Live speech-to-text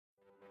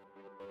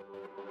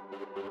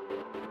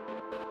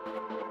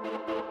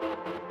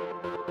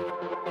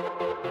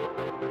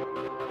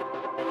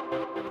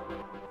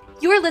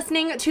You're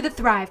listening to the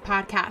Thrive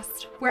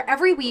Podcast, where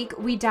every week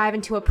we dive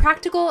into a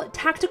practical,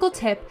 tactical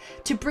tip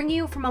to bring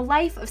you from a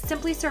life of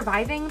simply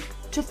surviving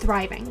to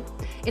thriving.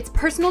 It's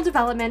personal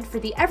development for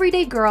the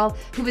everyday girl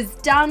who is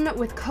done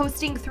with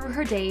coasting through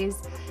her days,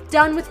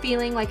 done with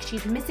feeling like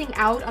she's missing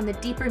out on the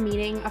deeper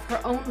meaning of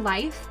her own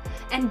life,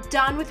 and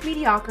done with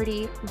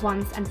mediocrity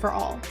once and for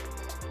all.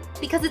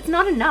 Because it's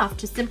not enough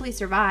to simply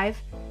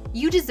survive.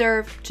 You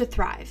deserve to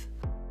thrive.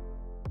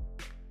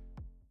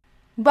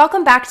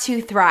 Welcome back to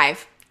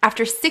Thrive.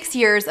 After 6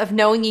 years of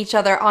knowing each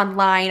other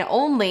online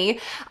only,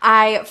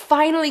 I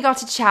finally got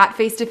to chat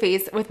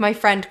face-to-face with my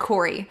friend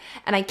Corey,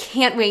 and I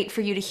can't wait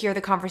for you to hear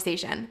the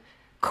conversation.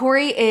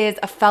 Corey is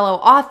a fellow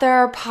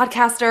author,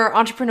 podcaster,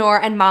 entrepreneur,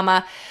 and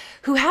mama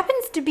who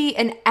happens to be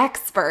an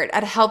expert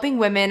at helping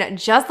women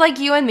just like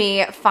you and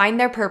me find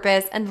their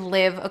purpose and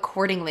live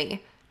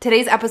accordingly.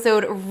 Today's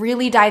episode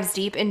really dives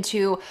deep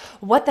into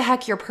what the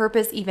heck your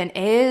purpose even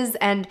is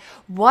and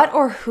what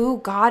or who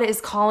God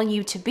is calling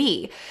you to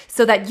be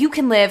so that you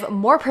can live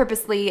more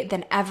purposely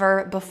than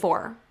ever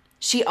before.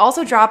 She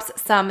also drops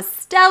some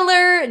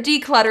stellar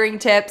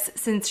decluttering tips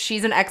since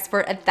she's an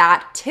expert at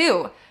that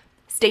too.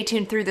 Stay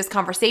tuned through this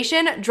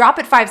conversation. Drop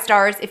it 5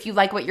 stars if you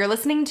like what you're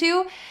listening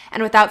to.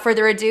 And without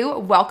further ado,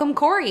 welcome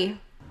Corey.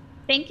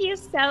 Thank you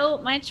so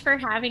much for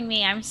having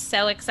me. I'm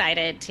so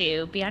excited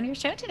to be on your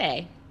show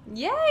today.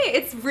 Yay!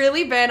 It's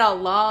really been a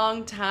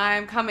long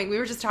time coming. We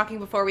were just talking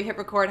before we hit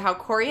record how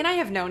Corey and I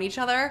have known each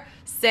other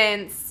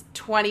since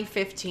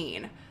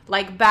 2015.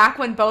 Like back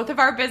when both of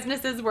our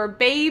businesses were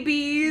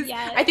babies.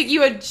 Yes. I think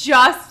you had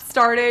just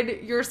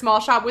started your small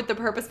shop with the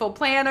Purposeful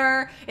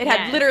Planner. It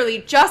had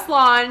literally just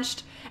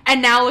launched.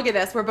 And now look at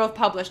this. We're both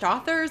published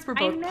authors. We're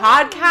both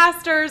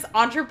podcasters,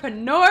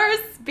 entrepreneurs,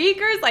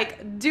 speakers,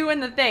 like doing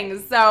the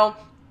things. So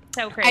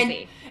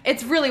crazy. And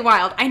it's really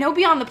wild. I know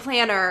Beyond the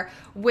Planner,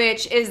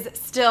 which is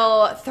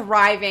still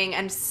thriving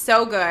and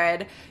so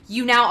good,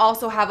 you now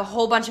also have a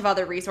whole bunch of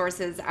other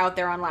resources out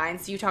there online.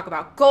 So you talk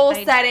about goal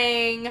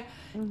setting,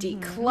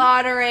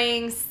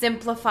 decluttering,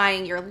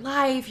 simplifying your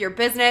life, your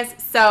business.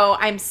 So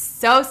I'm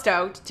so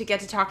stoked to get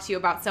to talk to you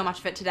about so much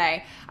of it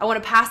today. I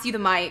want to pass you the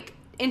mic.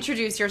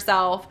 Introduce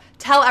yourself.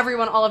 Tell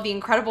everyone all of the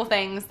incredible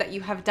things that you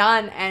have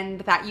done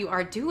and that you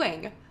are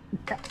doing.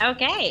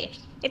 Okay.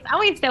 It's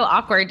always so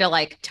awkward to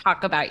like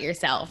talk about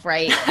yourself,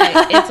 right?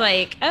 It's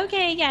like,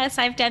 okay, yes,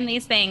 I've done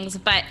these things,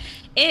 but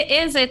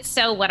it's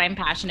so what I'm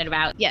passionate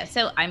about. Yeah.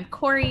 So I'm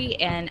Corey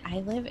and I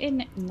live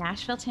in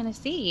Nashville,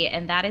 Tennessee.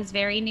 And that is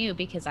very new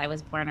because I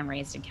was born and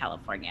raised in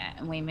California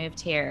and we moved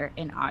here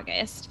in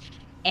August.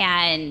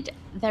 And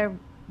the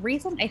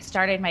reason I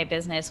started my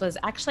business was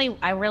actually,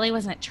 I really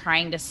wasn't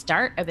trying to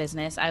start a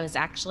business. I was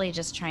actually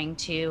just trying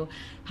to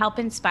help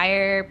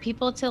inspire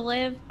people to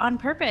live on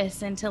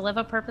purpose and to live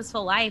a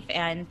purposeful life.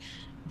 And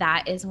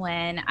that is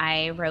when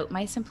I wrote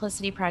my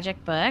Simplicity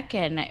Project book.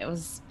 And it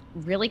was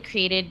really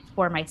created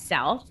for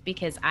myself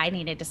because I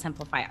needed to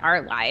simplify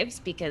our lives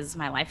because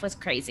my life was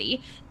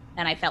crazy.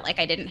 And I felt like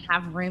I didn't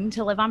have room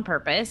to live on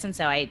purpose. And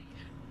so I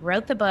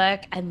wrote the book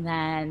and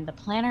then the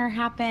planner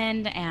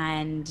happened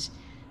and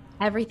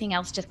everything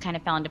else just kind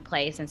of fell into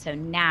place. And so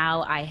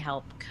now I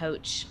help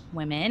coach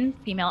women,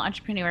 female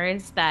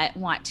entrepreneurs that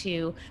want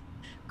to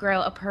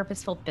grow a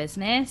purposeful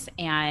business.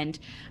 And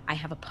I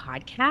have a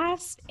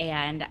podcast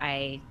and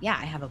I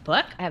have a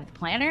book, I have the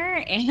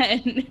planner,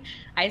 and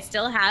I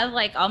still have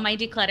like all my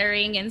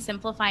decluttering and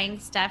simplifying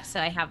stuff.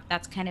 So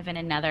that's kind of in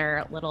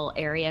another little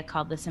area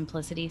called the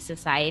Simplicity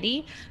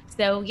Society.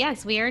 So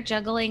yes, we are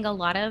juggling a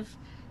lot of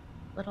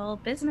little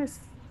business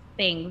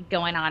things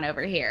going on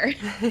over here.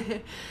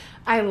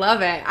 I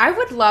love it. I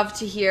would love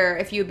to hear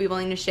if you would be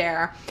willing to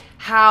share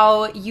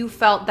how you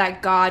felt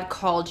that God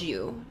called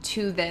you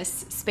to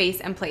this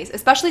space and place,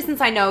 especially since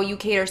I know you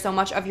cater so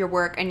much of your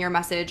work and your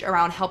message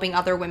around helping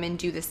other women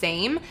do the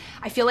same.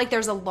 I feel like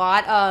there's a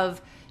lot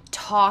of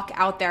talk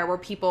out there where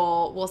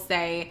people will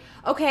say,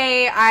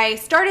 okay, I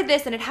started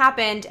this and it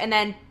happened, and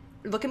then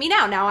look at me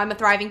now. Now I'm a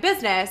thriving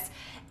business.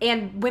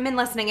 And women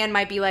listening in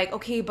might be like,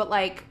 okay, but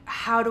like,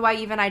 how do I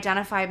even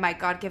identify my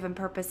God-given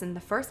purpose in the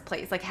first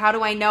place? Like, how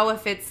do I know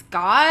if it's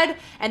God?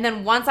 And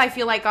then once I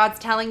feel like God's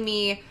telling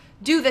me,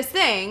 do this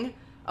thing,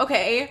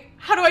 okay,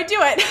 how do I do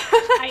it?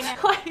 I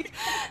know.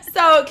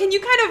 So can you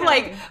kind of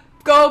like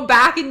go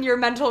back in your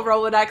mental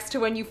Rolodex to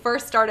when you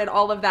first started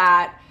all of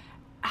that?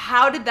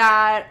 How did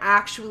that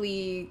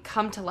actually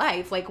come to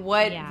life? Like,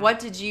 what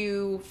did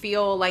you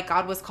feel like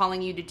God was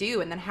calling you to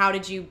do? And then how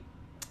did you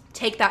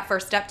take that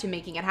first step to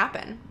making it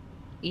happen?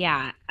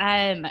 Yeah.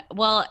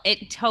 Well,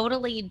 it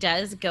totally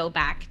does go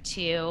back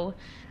to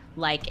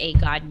like a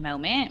God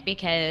moment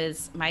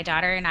because my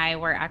daughter and I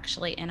were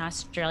actually in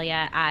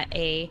Australia at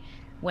a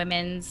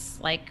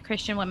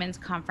Christian women's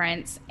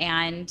conference.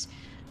 And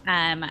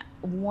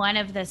one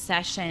of the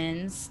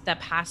sessions, the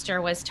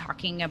pastor was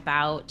talking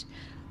about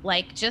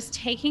like just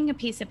taking a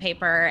piece of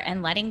paper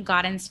and letting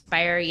God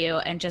inspire you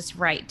and just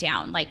write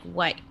down like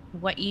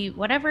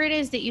whatever it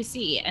is that you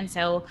see. And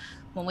so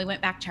when we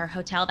went back to our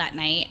hotel that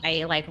night,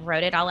 I like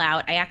wrote it all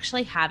out. I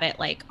actually have it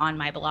like on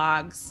my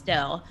blog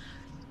still.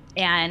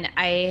 And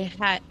I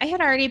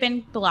had already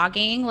been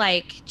blogging,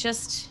 like,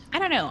 just, I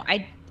don't know.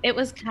 It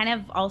was kind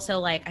of also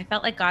like I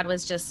felt like God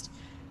was just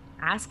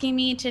asking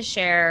me to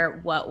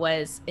share what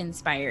was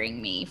inspiring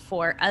me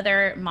for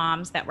other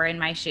moms that were in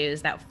my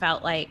shoes that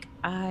felt like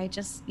I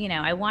just,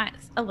 I want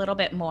a little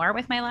bit more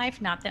with my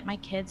life. Not that my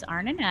kids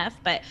aren't enough,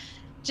 but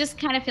just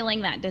kind of feeling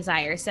that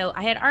desire. So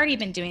I had already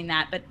been doing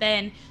that, but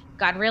then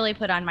God really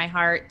put on my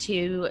heart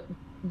to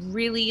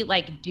really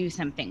like do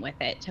something with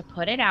it, to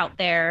put it out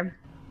there,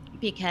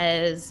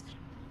 because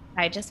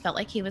I just felt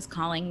like he was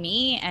calling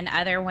me and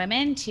other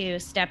women to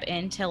step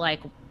into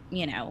like,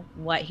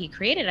 what he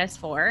created us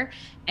for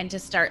and to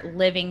start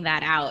living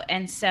that out.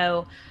 And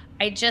so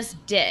I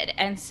just did.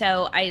 And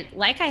so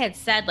like I had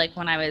said, like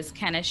when I was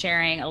kind of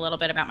sharing a little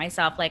bit about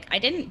myself, like I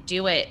didn't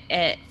do it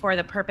for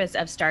the purpose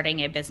of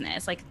starting a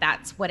business. Like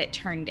that's what it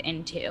turned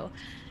into.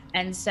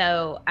 And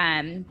so,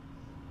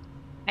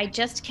 I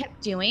just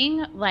kept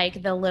doing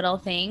like the little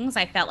things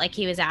I felt like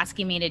he was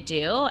asking me to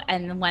do.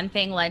 And one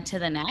thing led to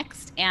the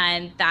next.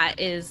 And that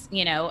is,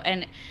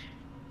 and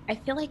I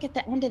feel like at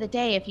the end of the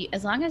day,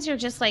 as long as you're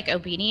just like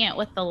obedient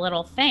with the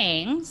little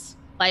things,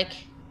 like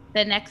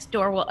the next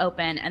door will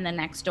open and the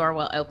next door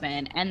will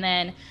open. And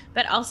then,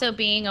 but also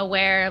being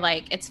aware,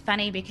 like it's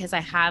funny because I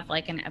have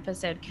like an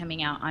episode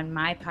coming out on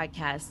my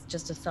podcast,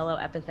 just a solo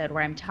episode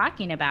where I'm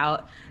talking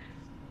about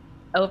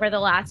over the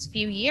last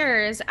few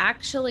years,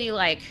 actually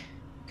like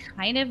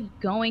kind of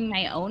going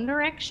my own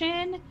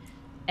direction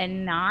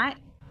and not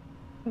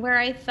where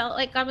I felt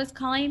like God was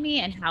calling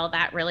me, and how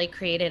that really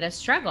created a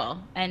struggle.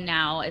 And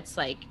now it's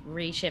like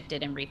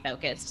reshifted and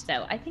refocused.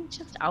 So I think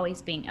just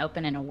always being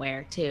open and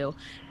aware to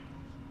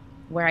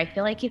where I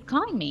feel like He's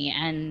calling me.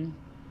 And,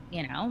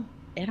 I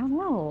don't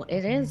know.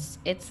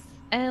 It's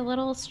a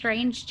little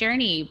strange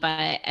journey,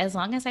 but as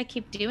long as I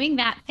keep doing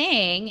that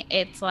thing,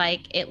 it's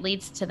like it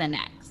leads to the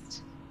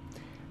next.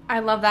 I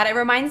love that. It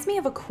reminds me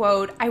of a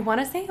quote. I want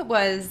to say it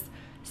was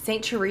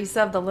Saint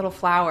Teresa of the Little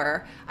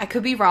Flower. I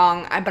could be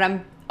wrong, but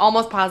I'm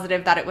almost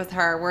positive that it was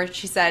her, where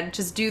she said,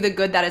 "Just do the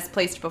good that is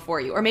placed before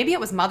you." Or maybe it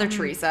was Mother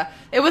Teresa.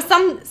 It was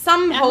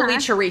some holy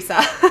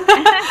Teresa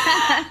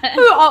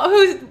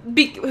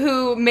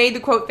who made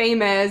the quote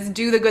famous,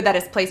 "Do the good that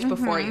is placed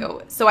before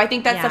you." So I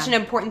think that's such an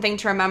important thing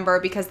to remember,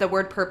 because the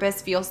word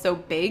purpose feels so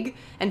big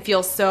and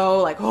feels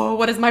so like, oh,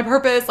 what is my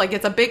purpose? Like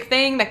it's a big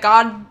thing that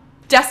God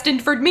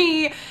destined for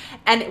me.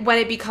 And when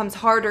it becomes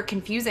hard or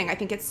confusing, I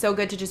think it's so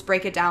good to just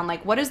break it down.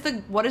 Like, what is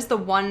the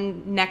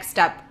one next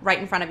step right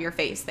in front of your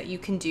face that you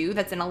can do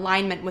that's in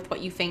alignment with what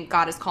you think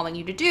God is calling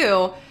you to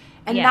do?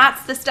 And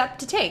that's the step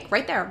to take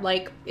right there.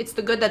 Like, it's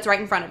the good that's right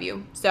in front of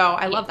you. So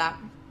I love that.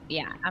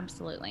 Yeah,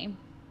 absolutely.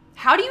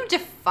 How do you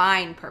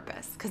define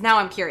purpose? Because now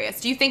I'm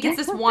curious. Do you think it's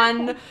this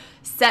one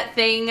set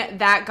thing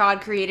that God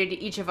created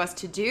each of us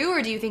to do?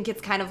 Or do you think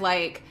it's kind of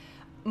like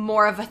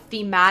more of a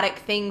thematic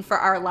thing for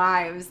our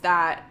lives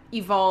that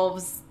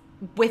evolves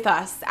with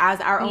us as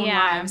our own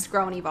lives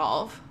grow and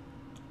evolve?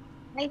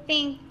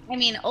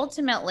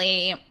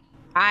 Ultimately,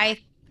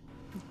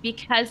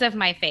 because of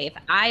my faith,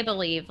 I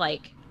believe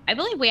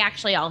we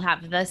actually all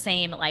have the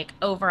same like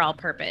overall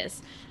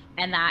purpose.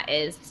 And that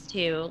is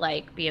to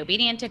like be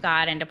obedient to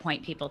God and to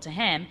point people to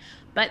Him.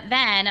 But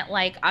then,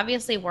 like,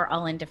 obviously we're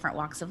all in different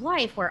walks of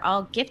life. We're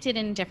all gifted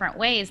in different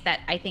ways that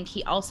I think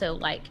He also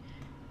like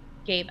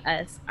gave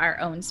us our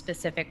own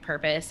specific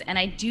purpose. And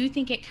I do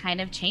think it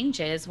kind of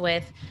changes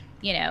with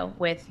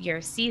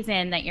your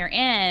season that you're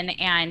in.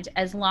 And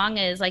as long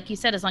as, like you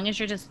said, as long as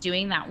you're just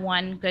doing that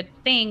one good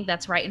thing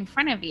that's right in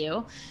front of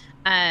you,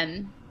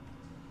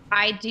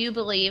 I do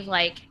believe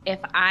like if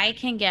I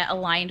can get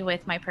aligned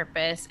with my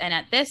purpose, and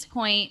at this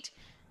point,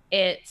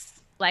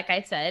 it's like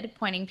I said,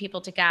 pointing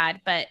people to God,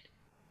 but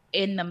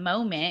in the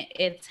moment,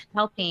 it's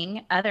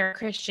helping other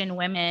Christian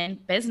women,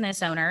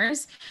 business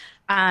owners.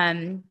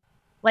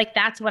 Like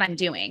that's what I'm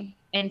doing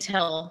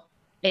until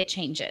it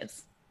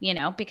changes,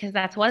 because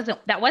that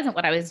wasn't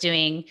what I was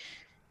doing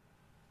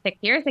 6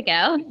 years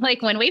ago.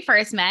 Like when we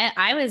first met,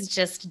 I was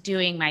just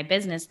doing my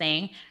business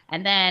thing.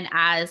 And then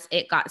as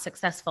it got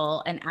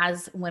successful and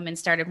as women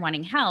started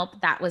wanting help,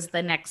 that was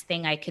the next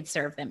thing I could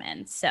serve them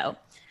in. So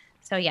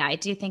yeah, I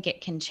do think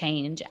it can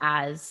change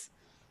as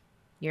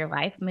your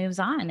life moves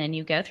on and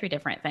you go through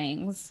different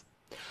things.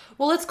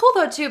 Well, it's cool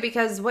though too,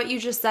 because what you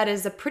just said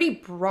is a pretty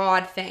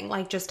broad thing,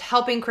 like just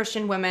helping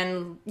Christian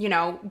women,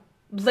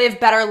 live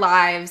better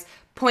lives,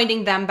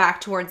 pointing them back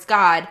towards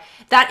God.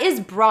 That is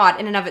broad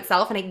in and of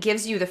itself, and it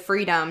gives you the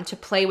freedom to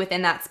play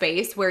within that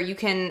space where you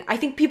can, I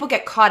think people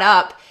get caught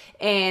up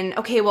in,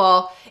 okay,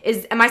 well,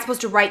 am I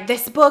supposed to write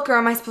this book, or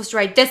am I supposed to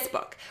write this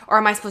book? Or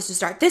am I supposed to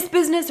start this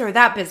business or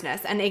that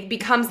business? And it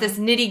becomes this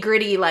nitty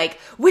gritty, like,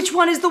 which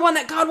one is the one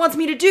that God wants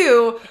me to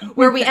do?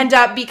 Where we end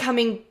up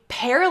becoming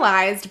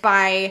paralyzed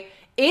by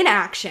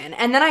inaction.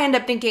 And then I end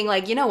up thinking,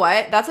 like, you know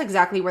what? That's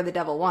exactly where the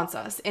devil wants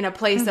us, in a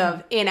place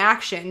of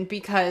inaction,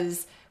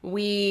 because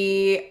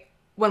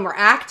when we're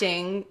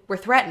acting, we're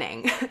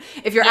threatening.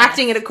 If you're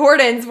acting in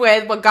accordance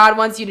with what God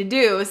wants you to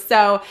do.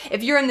 So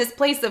if you're in this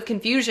place of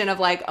confusion of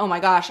like, oh my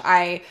gosh,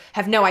 I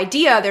have no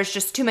idea, there's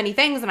just too many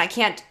things and I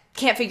can't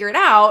can't figure it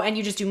out and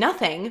you just do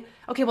nothing,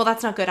 okay, well,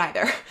 that's not good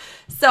either.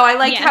 So I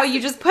like Yes. how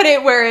you just put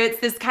it where it's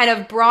this kind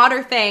of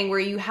broader thing where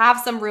you have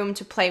some room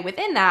to play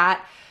within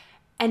that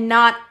and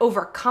not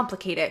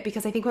overcomplicate it,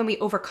 because I think when we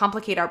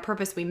overcomplicate our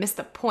purpose, we miss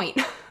the point.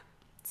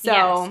 So,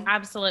 Yes,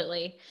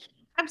 absolutely.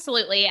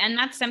 Absolutely. And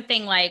that's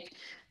something like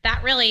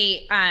that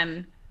really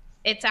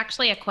it's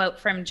actually a quote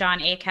from John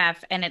Acuff,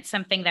 and it's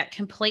something that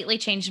completely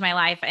changed my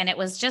life. And it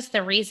was just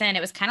the reason,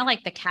 it was kind of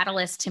like the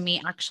catalyst to me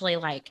actually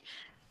like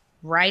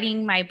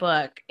writing my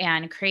book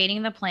and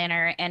creating the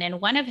planner. And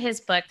in one of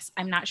his books,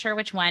 I'm not sure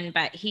which one,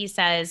 but he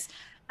says,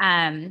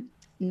 um,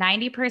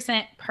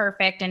 90%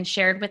 perfect and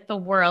shared with the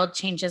world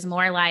changes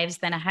more lives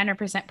than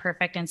 100%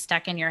 perfect and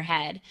stuck in your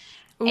head.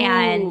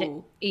 And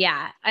ooh,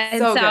 yeah, and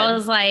so so I good.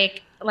 was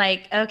like,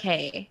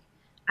 okay,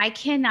 I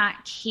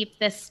cannot keep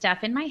this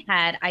stuff in my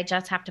head. I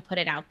just have to put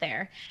it out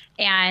there.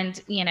 And,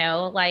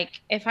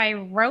 like if I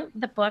wrote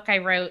the book I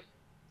wrote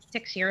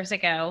 6 years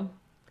ago,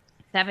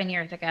 7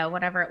 years ago,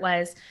 whatever it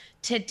was,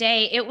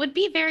 today it would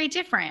be very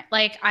different.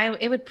 Like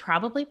it would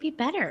probably be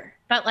better,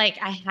 but like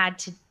I had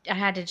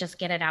to just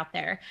get it out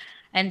there.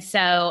 And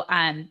so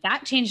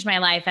that changed my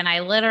life. And I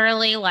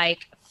literally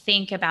like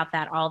think about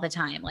that all the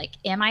time. Like,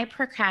 am I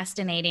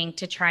procrastinating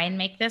to try and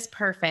make this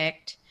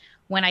perfect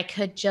when I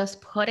could just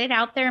put it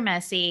out there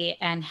messy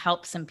and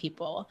help some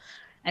people?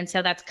 And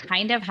so that's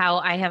kind of how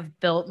I have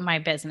built my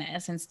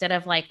business. Instead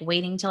of like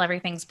waiting till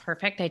everything's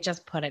perfect, I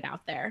just put it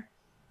out there.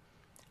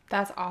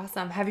 That's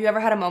awesome. Have you ever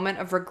had a moment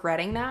of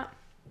regretting that?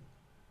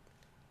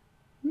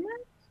 No,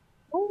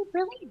 I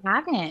really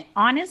haven't.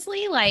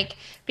 Honestly, like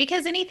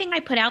because anything I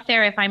put out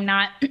there, if I'm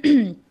not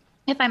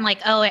if I'm like,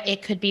 oh,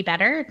 it could be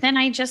better, then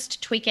I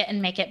just tweak it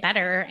and make it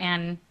better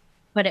and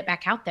put it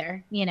back out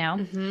there.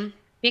 Mm-hmm.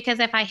 Because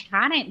if I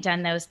hadn't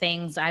done those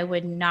things, I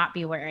would not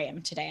be where I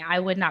am today. I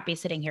would not be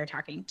sitting here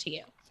talking to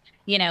you.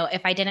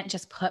 If I didn't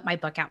just put my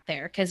book out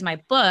there, because my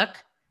book,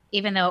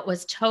 even though it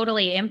was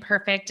totally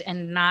imperfect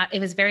and not, it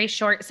was very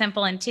short,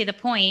 simple, and to the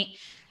point,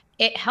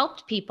 it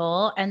helped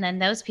people. And then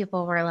those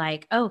people were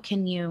like, oh,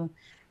 can you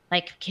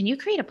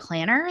create a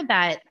planner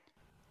that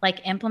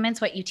like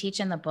implements what you teach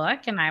in the book?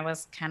 And I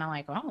was kind of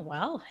like, oh,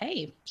 well,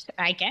 hey,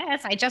 I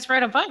guess I just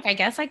wrote a book. I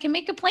guess I can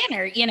make a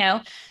planner.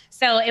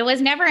 So it was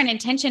never an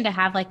intention to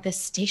have like this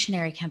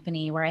stationery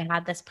company where I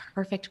had this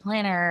perfect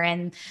planner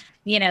and,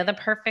 the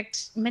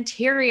perfect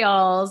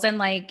materials. And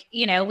like,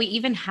 we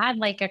even had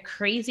like a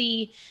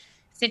crazy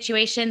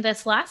situation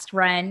this last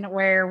run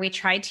where we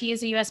tried to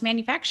use a US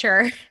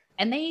manufacturer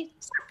and they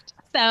sucked.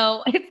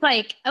 So it's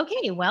like,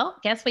 okay, well,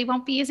 guess we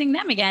won't be using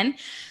them again.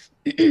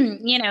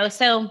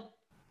 So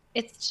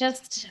it's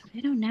just,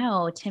 I don't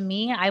know. To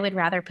me, I would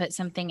rather put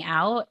something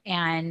out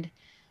and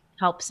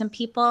help some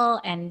people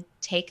and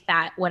take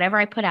that, whatever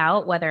I put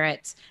out, whether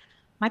it's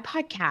my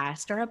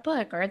podcast or a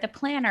book or the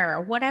planner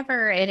or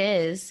whatever it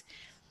is.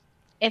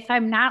 If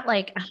I'm not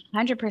like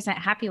 100%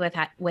 happy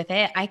with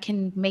it, I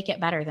can make it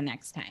better the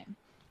next time.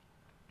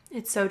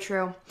 It's so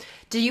true.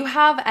 Do you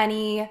have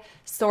any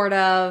sort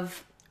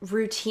of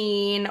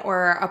routine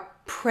or a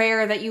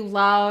prayer that you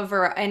love,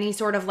 or any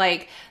sort of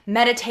like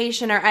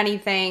meditation or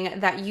anything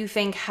that you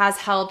think has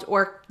helped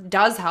or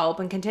does help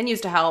and continues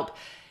to help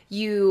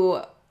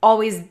you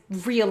always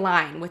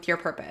realign with your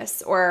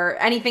purpose? Or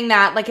anything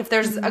that, like, if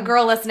there's a Mhm.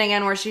 girl listening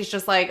in where she's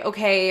just like,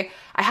 okay,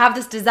 I have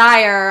this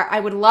desire, I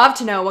would love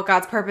to know what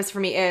God's purpose for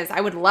me is, I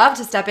would love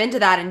to step into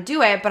that and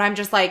do it, but I'm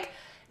just like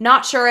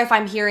not sure if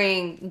I'm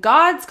hearing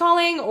God's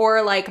calling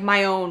or like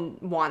my own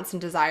wants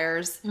and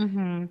desires.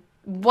 Mhm.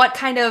 What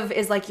kind of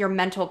is like your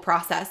mental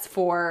process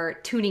for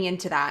tuning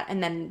into that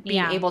and then being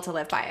Yeah. able to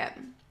live by it?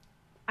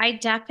 I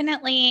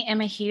definitely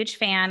am a huge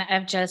fan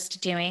of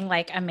just doing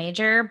like a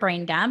major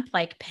brain dump,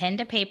 like pen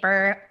to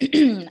paper.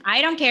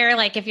 I don't care,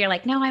 like, if you're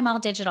like, no, I'm all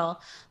digital,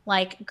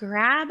 like,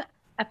 grab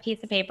a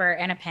piece of paper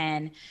and a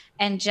pen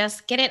and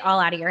just get it all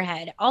out of your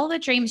head. All the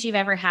dreams you've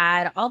ever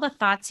had, all the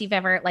thoughts you've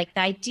ever, like,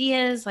 the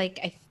ideas,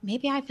 like,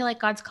 maybe I feel like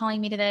God's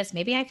calling me to this.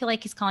 Maybe I feel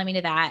like he's calling me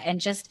to that.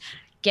 And just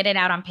get it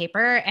out on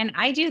paper. And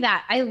I do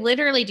that. I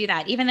literally do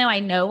that. Even though I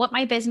know what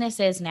my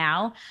business is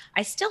now,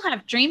 I still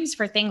have dreams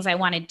for things I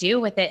want to do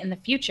with it in the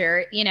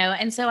future.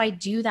 And so I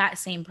do that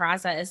same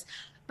process.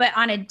 But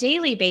on a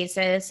daily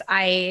basis,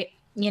 I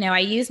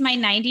use my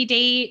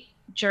 90-day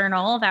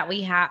journal that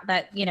we have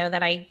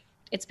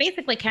it's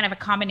basically kind of a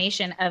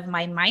combination of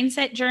my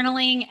mindset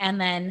journaling and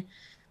then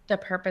the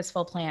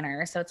purposeful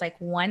planner. So it's like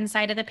one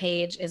side of the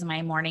page is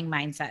my morning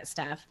mindset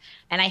stuff.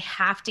 And I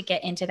have to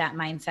get into that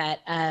mindset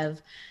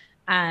of,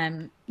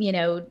 um, you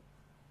know,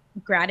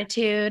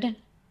 gratitude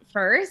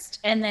first,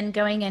 and then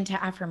going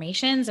into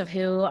affirmations of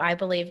who I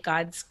believe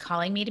God's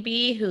calling me to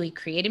be, who he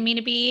created me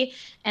to be,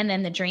 and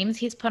then the dreams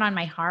he's put on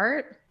my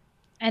heart,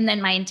 and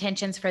then my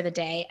intentions for the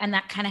day. And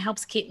that kind of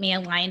helps keep me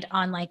aligned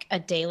on like a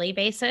daily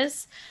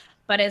basis.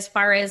 But as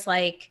far as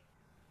like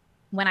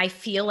when I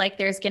feel like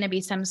there's going to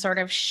be some sort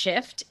of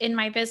shift in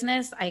my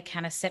business, I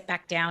kind of sit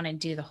back down and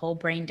do the whole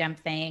brain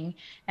dump thing,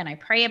 and I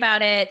pray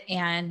about it.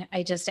 And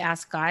I just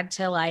ask God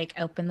to like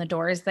open the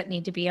doors that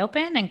need to be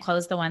open and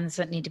close the ones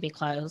that need to be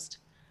closed.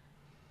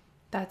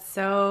 That's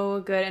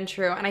so good and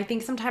true. And I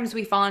think sometimes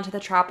we fall into the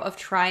trap of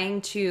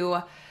trying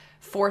to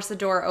force a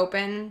door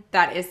open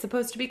that is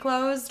supposed to be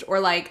closed, or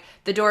like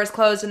the door is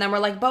closed and then we're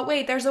like, but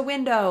wait, there's a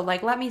window.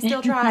 Like, let me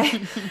still try.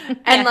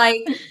 And Yeah.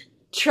 like,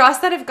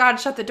 trust that if God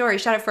shut the door, he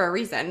shut it for a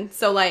reason.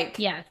 So like,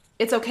 Yes.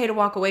 it's okay to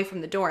walk away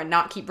from the door and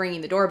not keep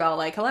ringing the doorbell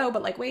like, hello,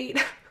 but like,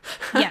 wait.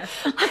 Yes.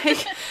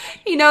 Like,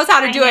 he knows how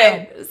to I do know.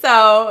 it.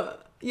 So,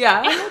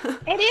 yeah.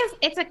 And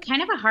it's a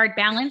kind of a hard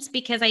balance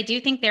because I do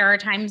think there are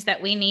times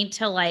that we need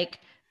to like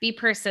be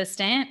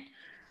persistent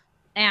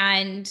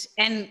and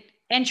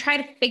try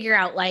to figure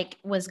out like,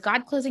 was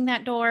God closing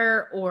that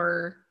door,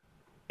 or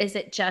is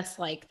it just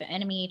like the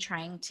enemy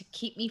trying to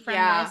keep me from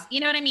Yeah. this?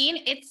 You know what I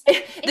mean? The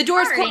It's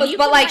door's hard, and closed, you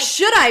but can like, like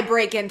should I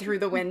break in through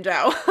the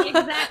window?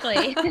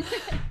 exactly.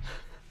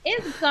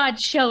 Is God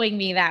showing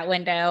me that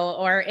window,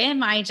 or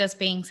am I just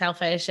being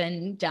selfish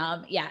and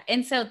dumb? Yeah.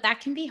 And so that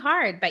can be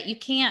hard, but you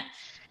can't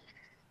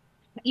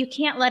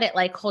let it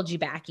like hold you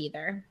back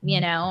either,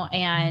 you know?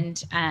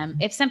 And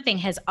if something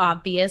has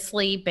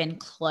obviously been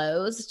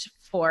closed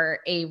for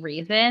a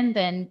reason,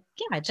 then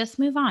yeah, just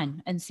move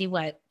on and see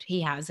what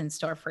he has in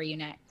store for you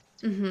next.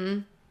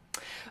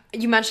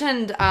 You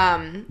mentioned,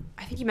 I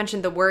think you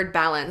mentioned the word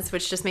balance,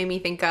 which just made me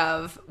think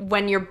of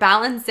when you're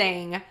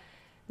balancing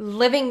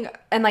living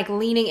and like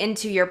leaning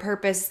into your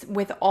purpose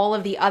with all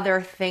of the other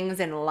things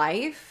in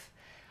life.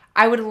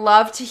 I would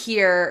love to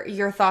hear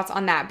your thoughts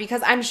on that,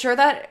 because I'm sure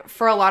that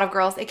for a lot of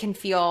girls, it can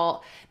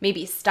feel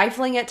maybe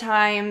stifling at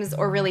times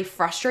or really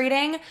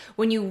frustrating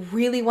when you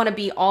really want to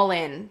be all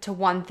in to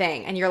one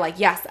thing and you're like,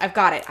 yes, I've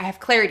got it. I have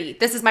clarity.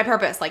 This is my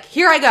purpose. Like,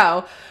 here I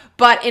go.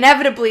 But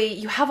inevitably,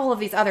 you have all of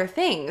these other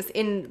things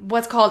in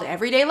what's called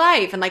everyday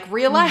life and like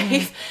real Mm-hmm.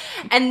 life,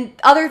 and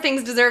other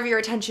things deserve your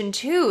attention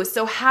too.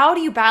 So, how do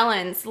you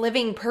balance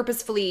living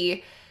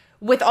purposefully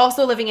with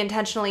also living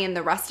intentionally in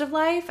the rest of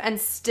life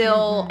and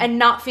still Mm-hmm. and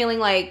not feeling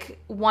like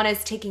one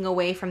is taking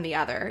away from the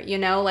other, you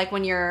know? Like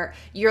when you're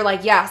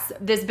like, yes,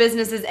 this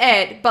business is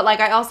it, but like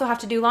I also have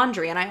to do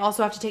laundry and I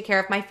also have to take care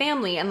of my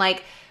family, and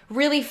like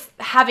really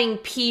having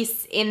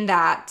peace in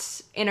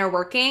that inner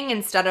working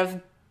instead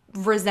of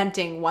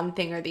resenting one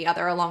thing or the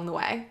other along the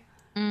way.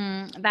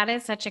 That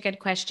is such a good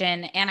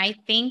question. And I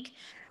think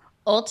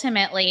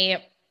ultimately,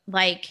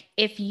 like,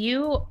 if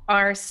you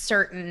are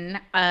certain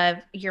of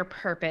your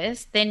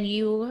purpose, then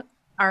you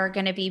are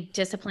going to be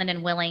disciplined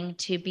and willing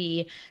to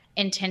be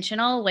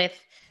intentional with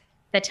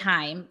the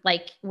time,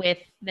 like with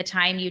the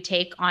time you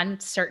take on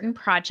certain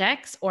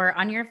projects or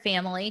on your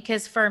family.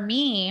 Because for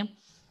me,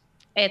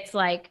 it's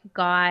like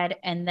God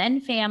and then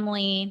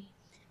family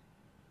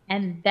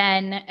and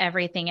then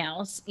everything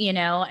else, you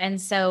know? And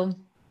so,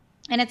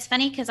 and it's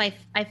funny because I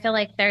feel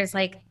like there's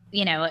like,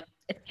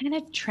 it's kind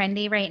of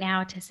trendy right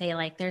now to say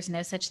like there's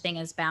no such thing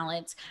as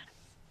balance.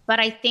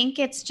 But I think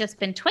it's just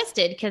been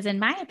twisted because in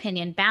my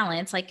opinion,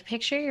 balance, like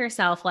picture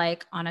yourself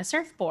like on a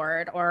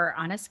surfboard or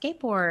on a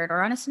skateboard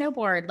or on a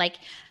snowboard. Like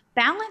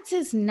balance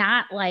is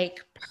not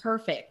like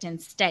perfect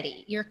and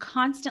steady. You're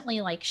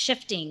constantly like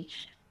shifting,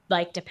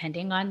 like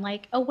depending on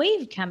like a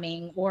wave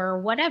coming or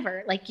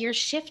whatever. Like you're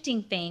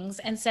shifting things.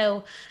 And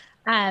so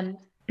um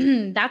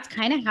that's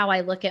kind of how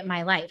I look at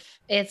my life.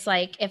 It's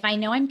like if I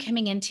know I'm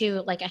coming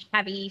into like a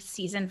heavy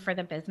season for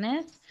the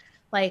business,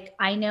 like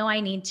I know I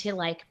need to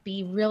like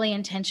be really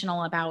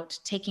intentional about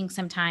taking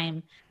some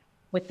time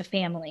with the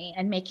family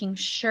and making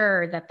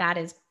sure that that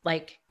is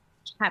like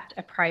kept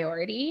a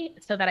priority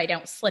so that I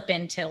don't slip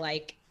into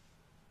like,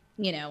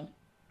 you know,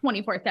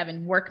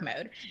 24/7 work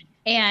mode.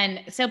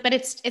 And so, but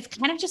it's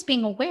kind of just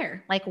being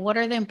aware, like what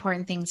are the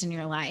important things in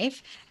your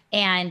life?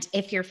 And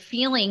if you're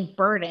feeling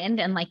burdened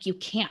and like you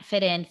can't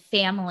fit in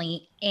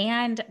family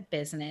and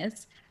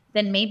business,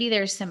 then maybe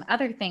there's some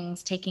other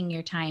things taking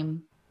your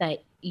time that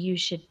you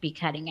should be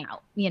cutting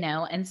out, you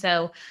know? And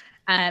so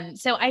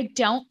so I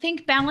don't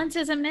think balance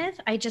is a myth.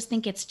 I just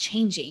think it's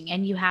changing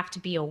and you have to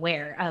be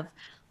aware of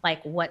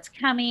like what's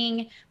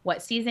coming,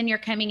 what season you're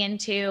coming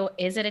into.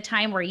 Is it a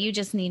time where you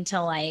just need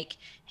to like,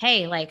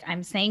 hey, like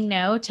I'm saying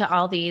no to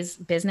all these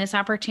business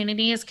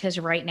opportunities because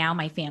right now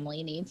my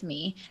family needs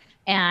me,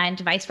 and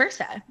vice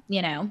versa,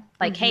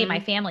 like, hey, my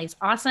Mhm. family's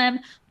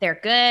awesome. They're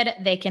good.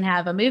 They can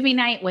have a movie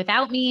night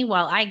without me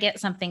while I get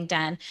something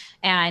done.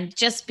 And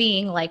just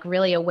being like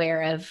really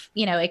aware of,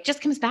 it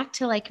just comes back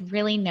to like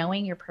really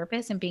knowing your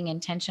purpose and being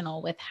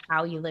intentional with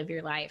how you live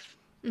your life.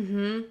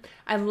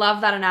 I love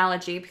that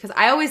analogy because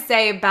I always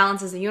say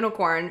balance is a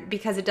unicorn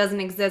because it doesn't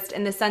exist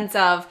in the sense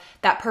of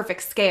that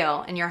perfect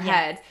scale in your Yes.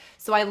 head.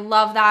 So I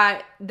love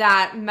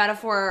that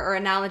metaphor or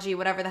analogy,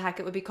 whatever the heck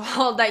it would be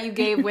called, that you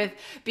gave with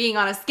being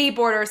on a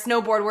skateboard or a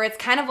snowboard, where it's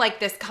kind of like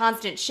this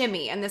constant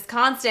shimmy and this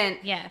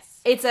constant.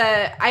 Yes.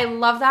 I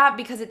love that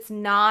because it's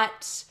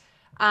not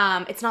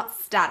It's not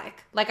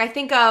static. Like I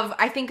think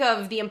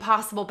of the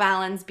impossible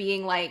balance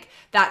being like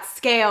that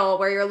scale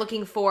where you're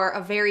looking for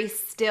a very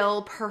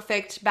still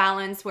perfect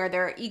balance where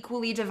they're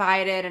equally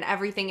divided and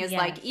everything is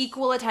like Yes.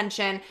 equal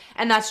attention,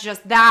 and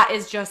that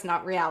is just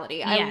not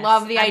reality. I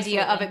love Yes, the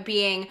idea of absolutely. it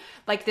being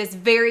like this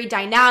very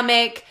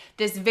dynamic,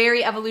 this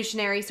very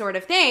evolutionary sort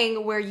of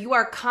thing where you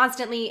are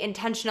constantly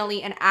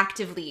intentionally and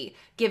actively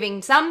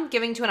giving some,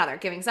 giving to another,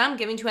 giving some,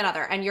 giving to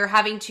another, and you're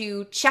having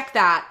to check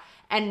that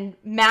and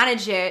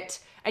manage it,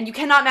 and you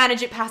cannot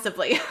manage it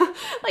passively.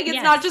 Like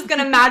it's not Yes. just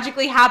gonna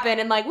magically happen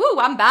and like, woo,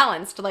 I'm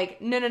balanced.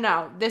 Like, no, no,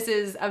 no. This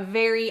is a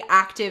very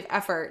active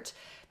effort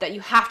that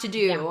you have to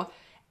Yeah. do,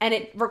 and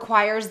it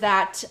requires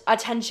that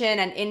attention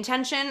and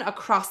intention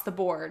across the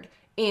board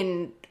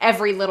in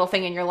every little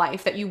thing in your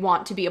life that you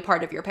want to be a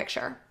part of your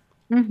picture.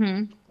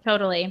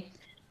 Totally.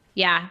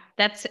 Yeah,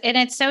 and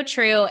it's so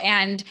true.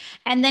 And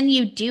then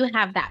you do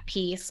have that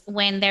piece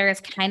when there's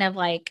kind of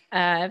like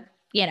a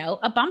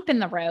bump in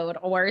the road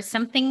or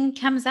something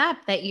comes up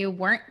that you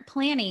weren't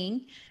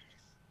planning.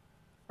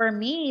 For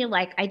me,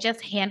 like I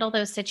just handle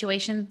those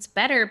situations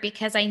better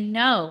because I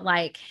know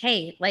like,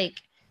 hey,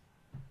 like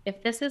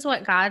if this is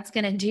what God's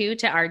going to do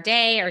to our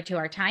day or to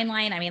our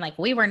timeline, I mean, like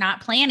we were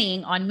not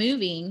planning on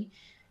moving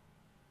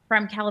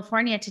from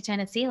California to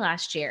Tennessee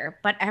last year,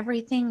 but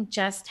everything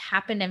just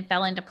happened and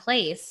fell into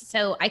place.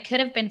 So I could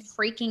have been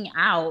freaking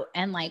out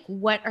and like,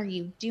 what are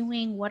you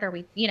doing? What are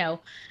we,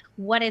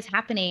 what is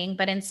happening?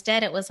 But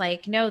instead it was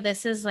like, no,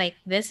 this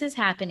is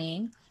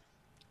happening.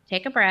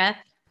 Take a breath,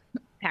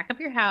 pack up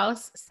your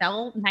house,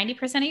 sell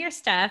 90% of your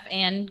stuff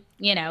and,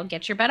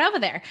 get your butt over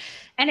there.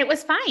 And it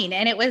was fine.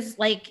 And it was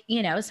like,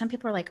 some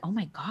people are like, oh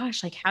my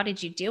gosh, like, how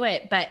did you do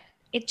it? But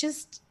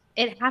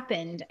it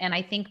happened. And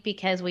I think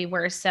because we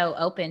were so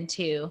open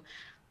to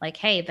like,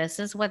 hey, this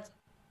is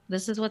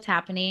what's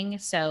happening.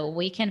 So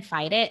we can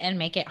fight it and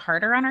make it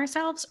harder on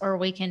ourselves, or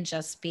we can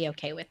just be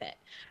okay with it.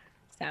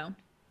 So,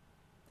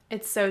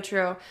 It's so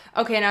true.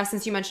 Okay, now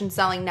since you mentioned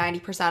selling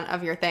 90%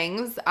 of your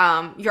things,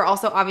 you're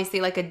also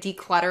obviously like a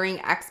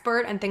decluttering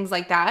expert and things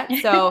like that.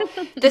 So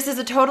this is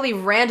a totally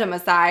random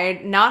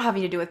aside, not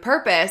having to do with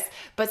purpose,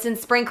 but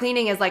since spring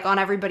cleaning is like on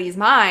everybody's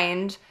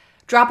mind,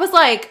 drop us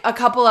like a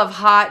couple of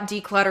hot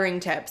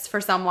decluttering tips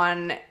for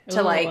someone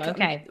to ooh, like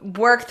okay.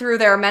 work through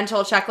their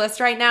mental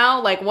checklist right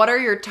now. Like what are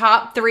your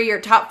top 3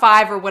 or top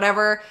 5 or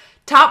whatever,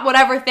 top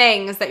whatever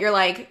things that you're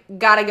like,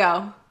 gotta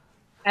go?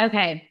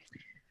 Okay.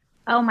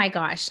 Oh my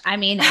gosh. I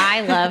mean,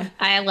 I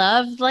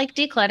love like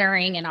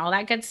decluttering and all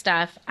that good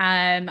stuff.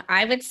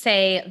 I would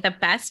say the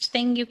best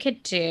thing you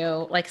could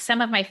do, like some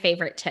of my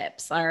favorite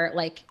tips are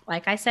like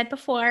I said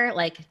before,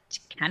 like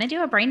kind of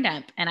do a brain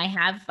dump. And I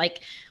have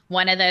like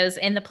one of those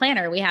in the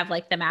planner. We have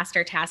like the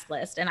master task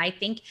list. And I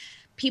think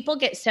people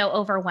get so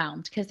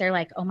overwhelmed because they're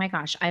like, oh my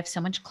gosh, I have so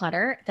much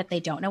clutter that they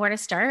don't know where to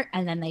start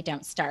and then they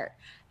don't start.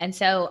 And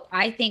so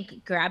I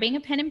think grabbing a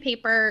pen and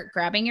paper,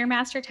 grabbing your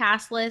master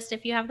task list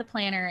if you have the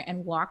planner,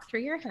 and walk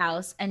through your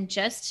house and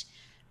just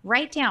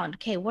write down,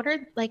 okay, what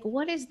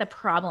is the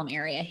problem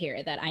area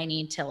here that I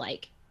need to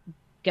like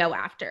go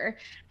after?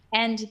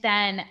 And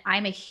then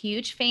I'm a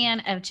huge fan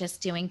of just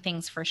doing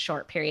things for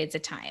short periods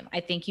of time.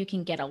 I think you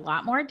can get a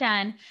lot more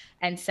done.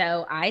 And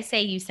so I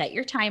say you set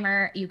your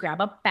timer, you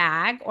grab a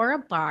bag or a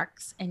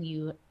box, and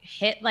you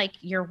hit like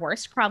your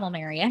worst problem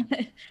area.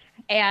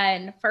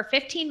 And for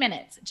 15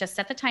 minutes, just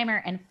set the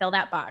timer and fill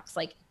that box.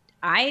 Like,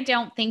 I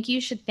don't think you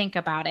should think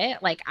about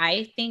it. Like,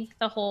 I think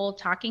the whole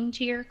talking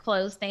to your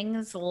clothes thing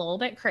is a little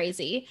bit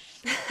crazy.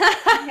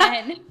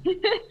 And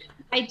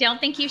I don't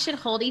think you should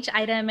hold each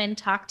item and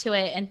talk to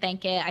it and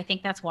thank it. I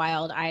think that's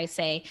wild. I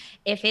say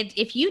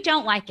if you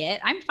don't like it,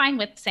 I'm fine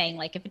with saying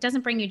like if it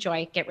doesn't bring you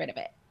joy, get rid of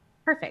it.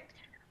 Perfect.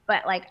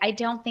 But like I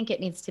don't think it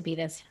needs to be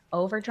this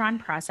overdrawn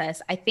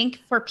process. I think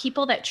for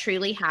people that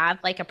truly have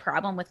like a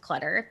problem with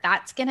clutter,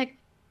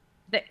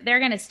 they're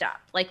going to stop.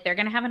 Like they're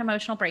going to have an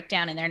emotional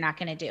breakdown and they're not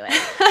going to do it.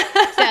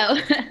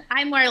 So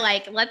I'm more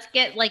like, let's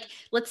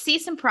see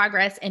some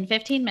progress in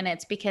 15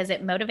 minutes because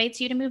it motivates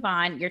you to move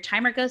on. Your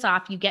timer goes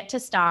off, you get to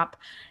stop,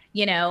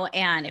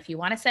 and if you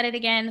want to set it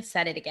again,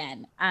 set it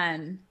again.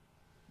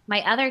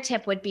 My other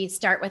tip would be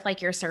start with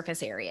like your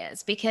surface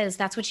areas because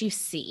that's what you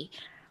see.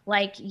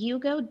 Like you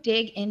go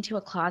dig into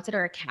a closet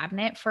or a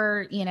cabinet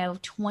for,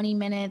 20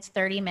 minutes,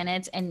 30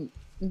 minutes, and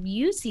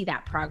you see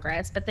that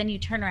progress, but then you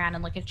turn around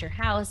and look at your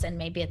house and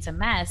maybe it's a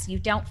mess. You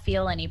don't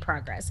feel any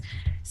progress.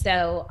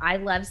 So I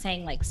love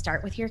saying like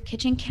start with your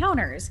kitchen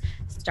counters,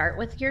 start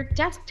with your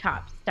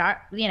desktop, start,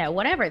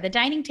 whatever, the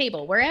dining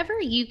table, wherever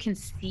you can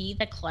see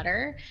the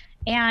clutter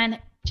and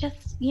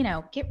just,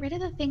 get rid of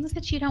the things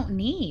that you don't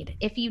need.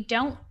 If you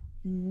don't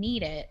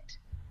need it,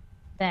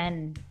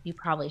 then you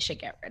probably should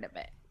get rid of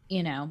it.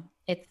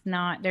 It's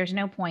not, there's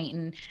no point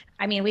in,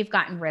 I mean, we've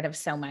gotten rid of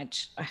so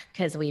much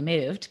because we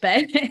moved,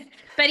 but,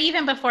 but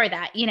even before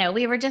that,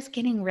 we were just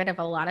getting rid of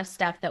a lot of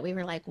stuff that we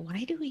were like,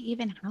 why do we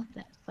even have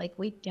this? Like,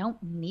 we don't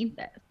need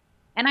this.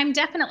 And I'm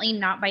definitely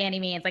not by any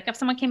means like if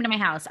someone came to my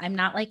house, I'm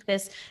not like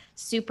this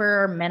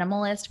super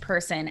minimalist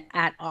person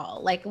at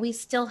all. Like we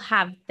still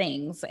have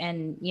things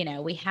and,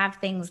 we have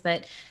things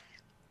that,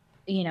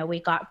 we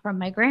got from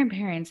my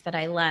grandparents that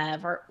I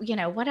love or,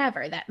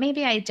 whatever that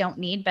maybe I don't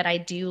need, but I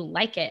do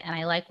like it and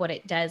I like what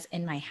it does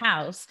in my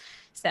house.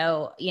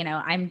 So,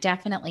 I'm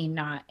definitely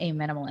not a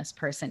minimalist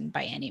person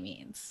by any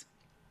means.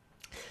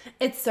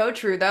 It's so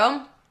true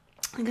though,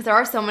 because there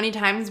are so many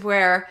times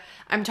where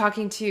I'm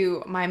talking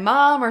to my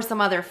mom or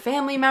some other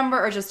family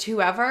member or just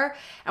whoever,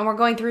 and we're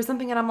going through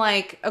something, and I'm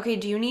like, okay,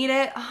 do you need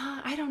it?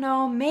 I don't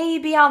know.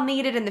 Maybe I'll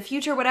need it in the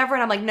future, whatever.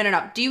 And I'm like, no, no,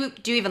 no. Do you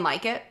even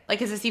like it?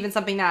 Like, is this even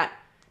something that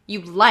you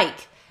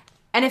like?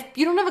 And if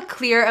you don't have a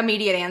clear,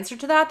 immediate answer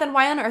to that, then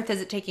why on earth is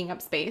it taking up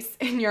space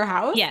in your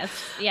house? Yes.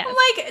 Yes. I'm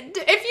like,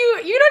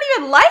 if you don't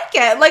even like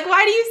it, like,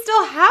 why do you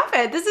still have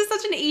it? This is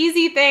such an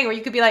easy thing where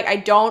you could be like, I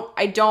don't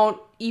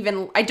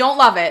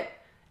love it.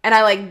 And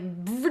I like,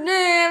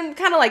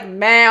 kind of like,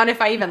 man,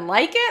 if I even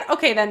like it,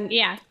 okay, then,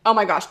 Yeah. oh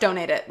my gosh,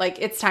 donate it. Like,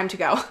 it's time to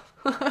go.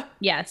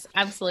 Yes,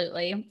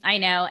 absolutely. I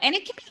know. And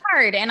it can be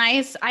hard. And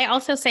I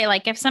also say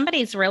like if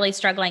somebody's really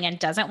struggling and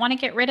doesn't want to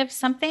get rid of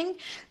something,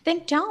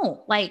 then don't.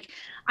 Like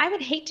I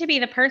would hate to be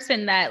the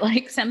person that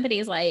like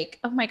somebody's like,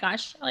 "Oh my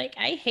gosh, like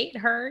I hate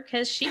her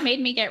cuz she made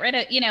me get rid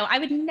of." I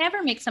would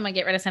never make someone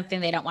get rid of something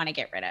they don't want to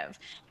get rid of.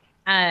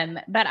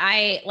 But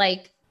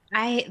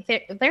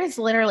there's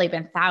literally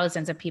been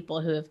thousands of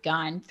people who have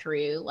gone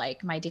through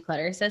like my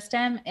declutter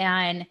system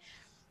and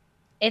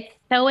it's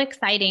so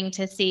exciting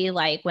to see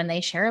like when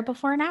they share a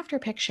before and after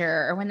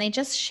picture or when they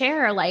just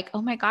share like,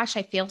 oh my gosh,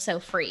 I feel so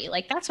free.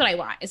 Like that's what I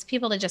want is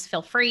people to just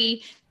feel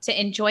free to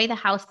enjoy the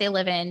house they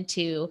live in,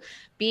 to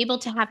be able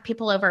to have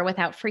people over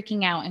without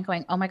freaking out and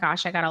going, oh my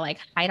gosh, I gotta like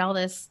hide all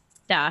this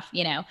stuff.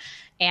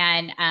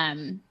 And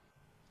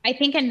I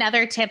think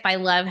another tip I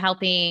love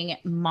helping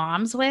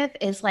moms with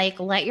is like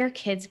let your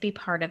kids be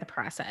part of the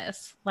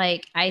process.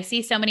 Like I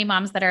see so many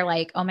moms that are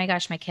like, oh my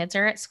gosh, my kids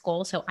are at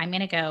school, so I'm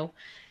gonna go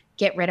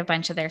get rid of a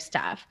bunch of their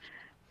stuff.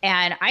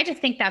 And I just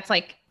think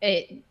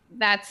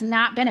that's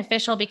not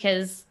beneficial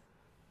because,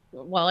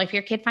 well, if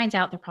your kid finds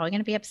out, they're probably going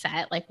to be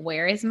upset. Like,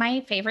 where is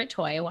my favorite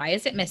toy? Why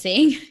is it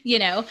missing?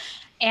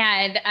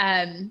 And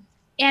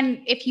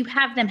if you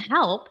have them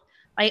help,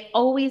 I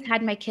always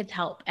had my kids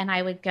help and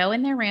I would go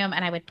in their room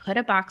and I would put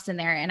a box in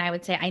there and I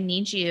would say, I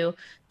need you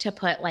to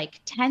put like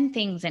 10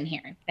 things in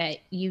here that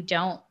you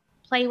don't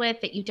play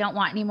with, that you don't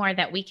want anymore,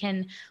 that we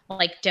can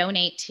like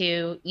donate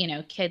to,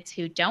 kids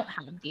who don't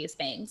have these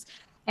things.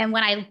 And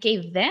when I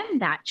gave them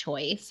that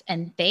choice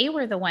and they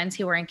were the ones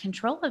who were in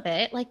control of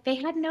it, like they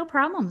had no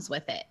problems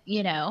with it.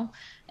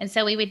 And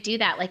so we would do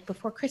that like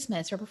before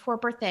Christmas or before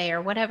birthday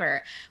or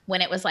whatever, when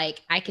it was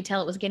like, I could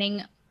tell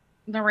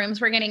the rooms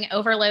were getting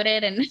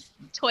overloaded and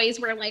toys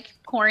were like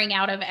pouring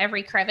out of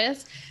every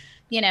crevice.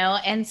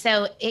 And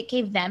so it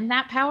gave them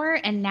that power.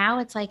 And now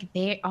it's like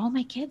all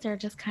my kids are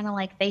just kind of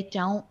like, they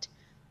don't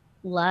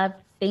love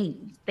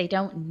things. They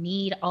don't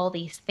need all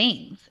these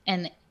things.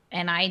 And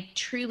I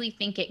truly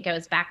think it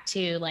goes back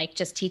to like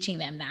just teaching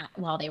them that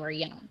while they were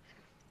young.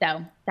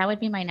 So that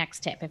would be my next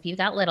tip. If you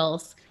got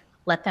littles,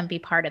 let them be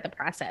part of the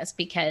process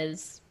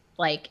because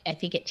like I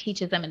think it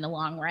teaches them in the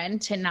long run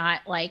to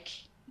not like,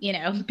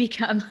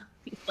 become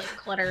these like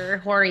clutter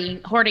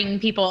hoarding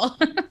people.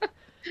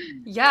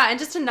 Yeah, and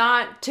just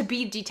to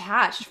be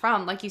detached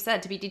from, like you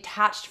said, to be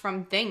detached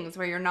from things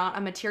where you're not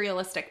a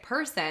materialistic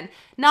person.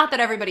 Not that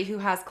everybody who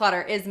has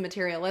clutter is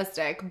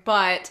materialistic,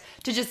 but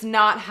to just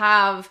not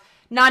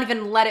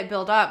even let it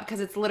build up because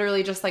it's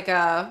literally just like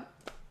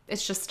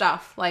it's just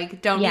stuff.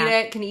 Like, don't Yeah. need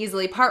it, can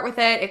easily part with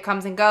it. It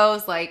comes and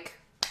goes. Like,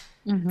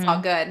 it's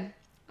all good.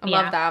 I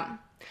love that.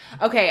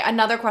 Okay,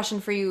 another question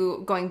for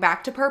you going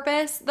back to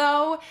purpose,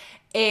 though,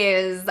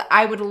 is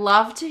I would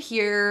love to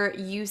hear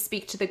you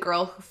speak to the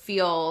girl who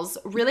feels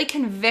really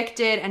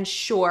convicted and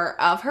sure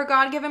of her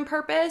God-given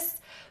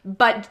purpose,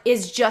 but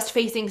is just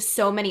facing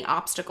so many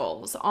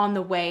obstacles on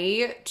the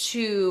way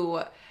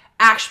to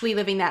actually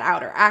living that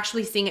out or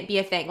actually seeing it be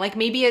a thing. Like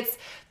maybe it's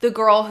the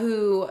girl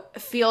who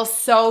feels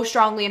so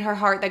strongly in her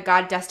heart that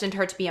God destined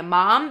her to be a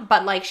mom,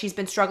 but like she's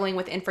been struggling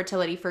with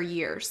infertility for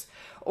years.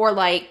 Or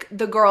like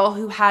the girl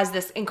who has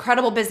this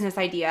incredible business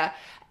idea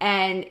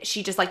and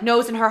she just like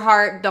knows in her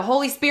heart the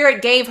Holy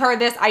Spirit gave her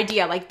this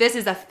idea. Like this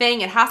is a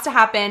thing, it has to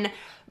happen,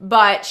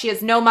 but she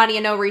has no money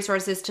and no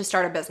resources to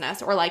start a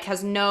business or like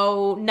has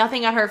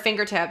nothing at her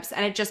fingertips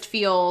and it just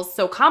feels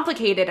so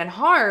complicated and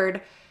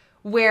hard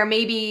where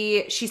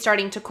maybe she's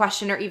starting to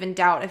question or even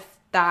doubt if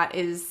that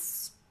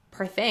is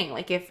her thing.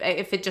 Like if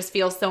it just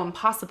feels so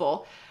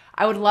impossible.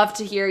 I would love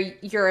to hear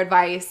your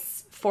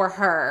advice for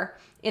her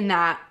in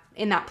that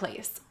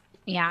place.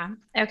 Yeah.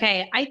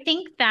 Okay. I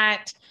think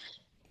that,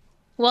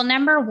 well,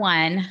 number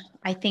one,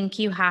 I think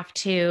you have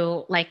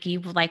to, like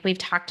we've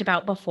talked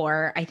about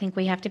before, I think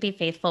we have to be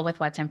faithful with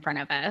what's in front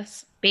of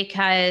us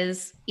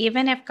because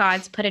even if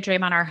God's put a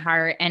dream on our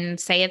heart and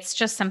say it's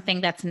just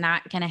something that's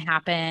not going to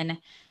happen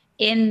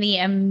in the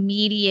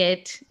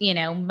immediate,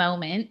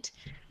 moment,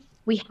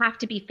 we have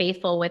to be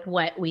faithful with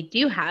what we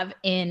do have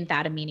in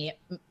that immediate,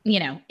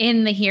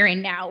 in the here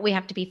and now. We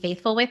have to be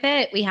faithful with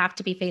it. We have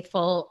to be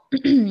faithful.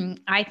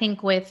 I think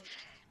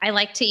I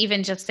like to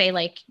even just say,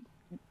 like,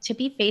 to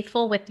be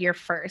faithful with your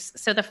first.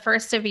 So the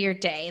first of your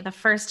day, the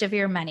first of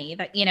your money,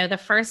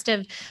 the first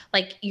of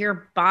like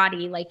your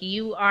body, like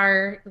you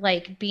are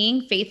like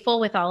being faithful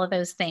with all of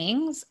those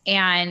things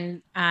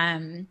and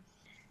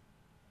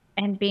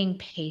being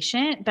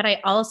patient. But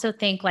I also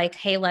think like,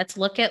 hey, let's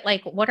look at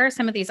like, what are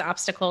some of these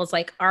obstacles?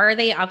 Like, are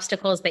they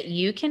obstacles that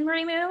you can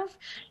remove?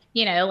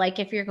 Like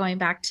if you're going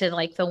back to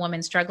like the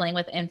woman struggling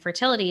with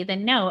infertility,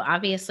 then no,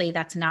 obviously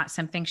that's not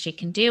something she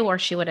can do, or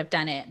she would have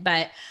done it.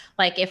 But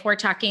like, if we're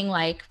talking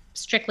like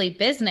strictly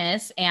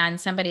business and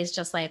somebody's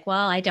just like,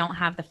 well, I don't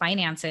have the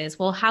finances.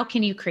 Well, how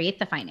can you create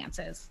the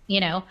finances?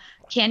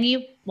 Can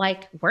you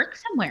like work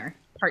somewhere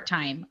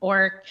part-time,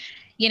 or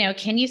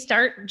can you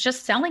start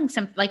just selling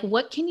some, like,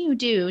 what can you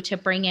do to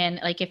bring in,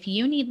 like, if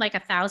you need like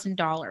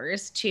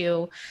 $1,000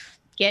 to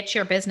get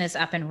your business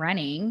up and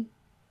running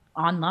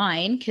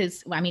online,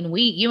 because I mean,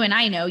 you and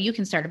I know you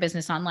can start a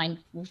business online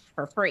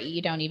for free.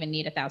 You don't even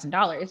need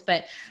 $1,000,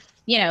 but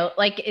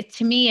like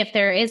to me, if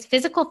there is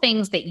physical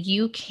things that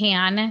you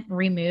can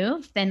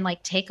remove, then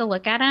like take a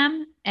look at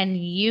them and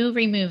you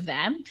remove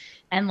them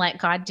and let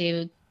God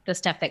do the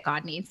stuff that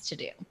God needs to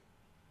do.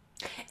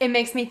 It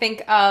makes me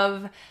think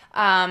of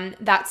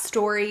that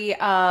story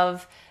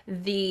of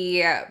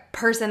the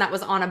person that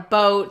was on a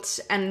boat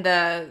and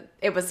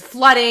it was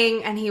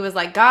flooding, and he was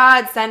like,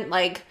 God sent,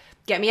 like,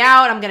 get me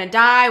out, I'm gonna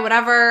die,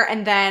 whatever.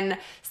 And then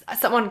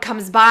someone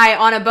comes by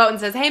on a boat and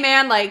says, hey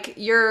man, like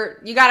you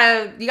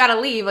gotta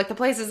leave, like the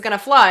place is gonna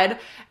flood.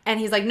 And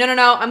he's like, no,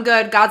 I'm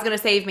good, God's gonna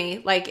save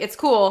me, like it's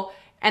cool.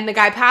 And the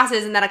guy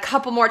passes, and then a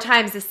couple more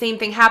times the same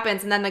thing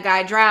happens, and then the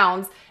guy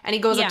drowns, and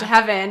he goes up to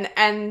heaven,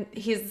 and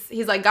he's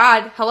like,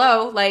 God,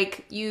 hello,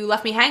 like you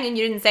left me hanging,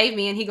 you didn't save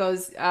me. And he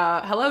goes,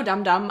 hello,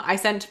 dum-dum, I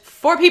sent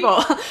 4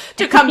 people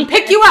to come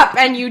pick you up,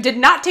 and you did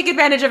not take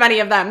advantage of any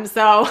of them,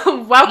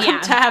 so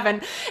welcome to heaven.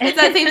 It's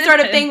that same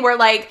sort of thing where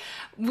like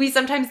we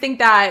sometimes think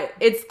that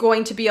it's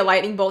going to be a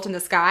lightning bolt in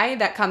the sky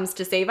that comes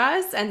to save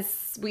us, and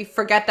we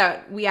forget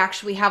that we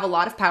actually have a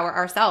lot of power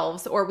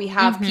ourselves, or we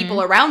have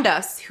people around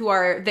us who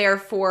are there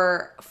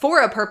for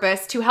a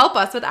purpose to help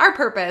us with our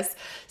purpose.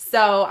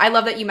 So I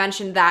love that you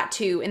mentioned that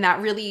too, in that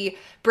really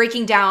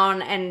breaking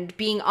down and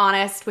being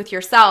honest with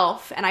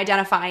yourself and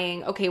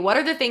identifying, okay, what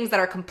are the things that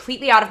are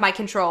completely out of my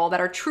control,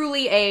 that are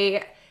truly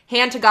a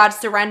hand to God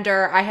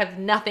surrender, I have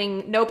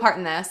no part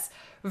in this,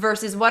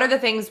 versus what are the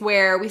things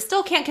where we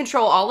still can't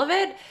control all of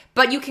it,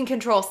 but you can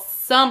control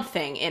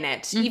something in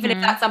it, even if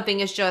that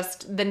something is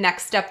just the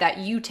next step that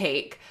you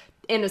take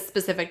in a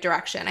specific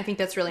direction. I think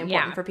that's really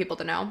important for people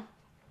to know.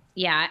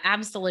 Yeah,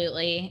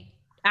 absolutely.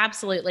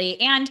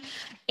 Absolutely. And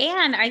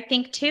I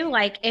think too,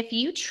 like if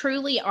you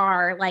truly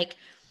are like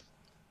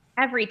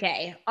every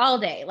day, all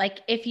day, like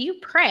if you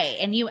pray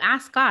and you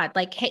ask God,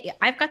 like, hey,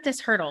 I've got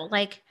this hurdle,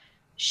 like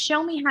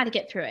show me how to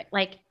get through it.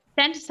 Like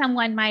send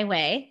someone my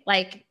way.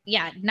 Like,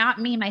 yeah, not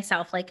me,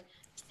 myself, like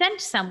send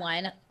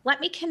someone,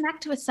 let me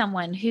connect with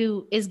someone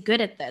who is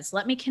good at this.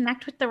 Let me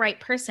connect with the right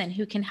person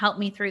who can help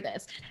me through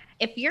this.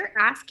 If you're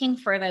asking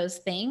for those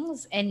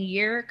things and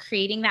you're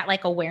creating that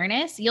like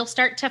awareness, you'll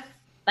start to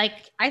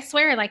like, I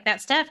swear, like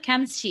that stuff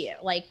comes to you.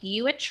 Like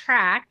you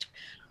attract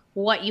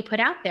what you put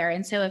out there.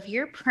 And so if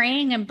you're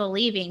praying and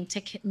believing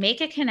to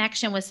make a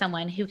connection with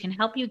someone who can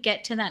help you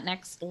get to that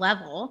next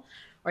level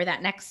or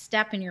that next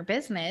step in your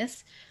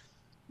business,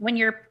 when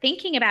you're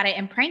thinking about it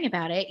and praying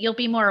about it, you'll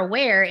be more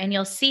aware and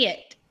you'll see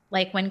it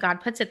like when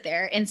God puts it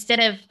there, instead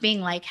of being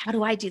like, how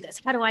do I do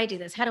this? How do I do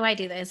this? How do I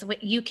do this?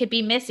 What you could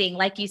be missing,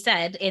 like you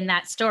said in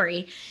that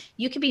story,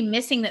 you could be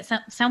missing that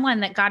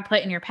someone that God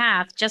put in your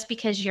path just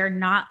because you're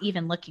not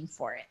even looking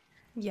for it.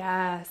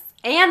 Yes.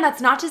 And that's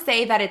not to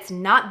say that it's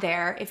not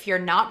there if you're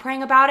not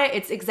praying about it.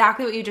 It's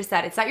exactly what you just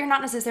said. It's that you're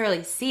not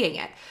necessarily seeing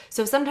it.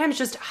 So sometimes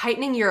just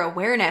heightening your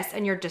awareness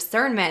and your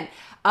discernment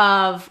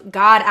of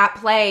God at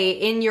play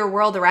in your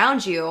world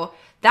around you,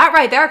 that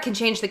right there can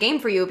change the game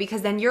for you,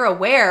 because then you're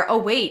aware, oh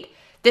wait,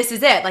 this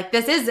is it. Like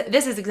this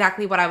is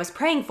exactly what I was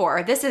praying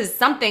for. This is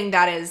something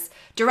that is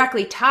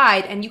directly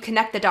tied, and you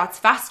connect the dots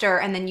faster,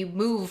 and then you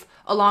move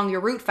along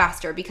your route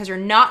faster because you're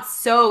not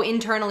so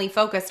internally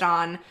focused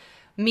on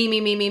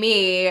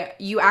me.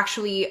 You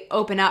actually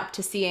open up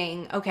to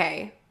seeing,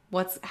 okay,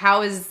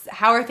 how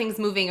are things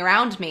moving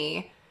around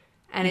me?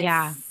 And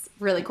it's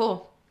really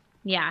cool.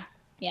 Yeah.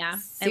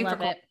 Super I love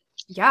cool. it.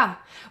 Yeah.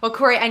 Well,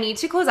 Corey, I need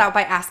to close out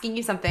by asking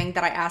you something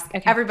that I ask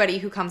everybody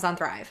who comes on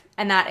Thrive.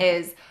 And that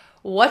is,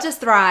 what does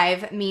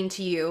thrive mean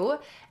to you?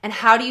 And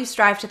how do you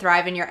strive to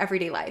thrive in your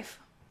everyday life?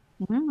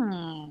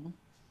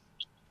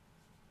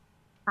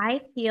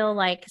 I feel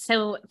like,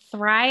 so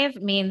thrive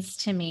means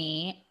to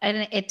me,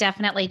 and it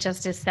definitely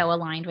just is so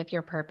aligned with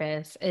your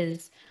purpose,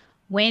 is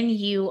when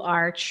you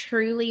are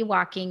truly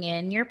walking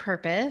in your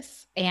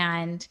purpose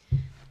and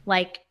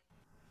like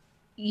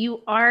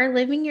you are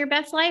living your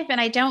best life. And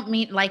I don't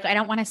mean like, I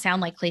don't want to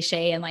sound like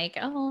cliche and like,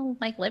 oh,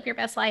 like live your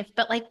best life,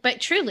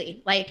 but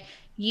truly like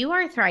You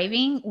are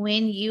thriving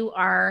when you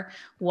are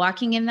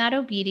walking in that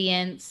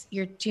obedience.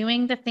 You're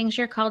doing the things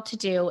you're called to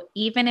do,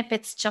 even if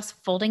it's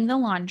just folding the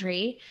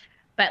laundry,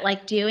 but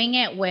like doing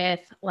it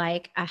with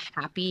like a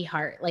happy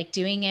heart, like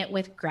doing it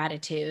with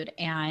gratitude.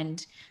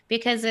 And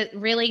because it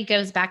really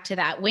goes back to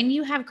that, when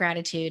you have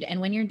gratitude and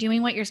when you're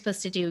doing what you're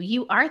supposed to do,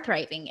 you are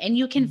thriving and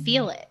you can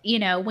feel it,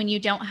 when you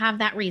don't have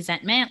that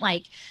resentment,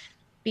 like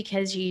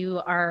because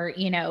you are,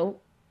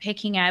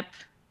 picking up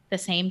the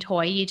same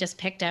toy you just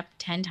picked up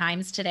 10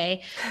 times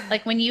today.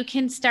 Like when you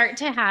can start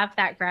to have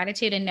that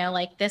gratitude and know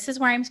like, this is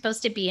where I'm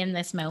supposed to be in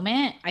this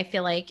moment, I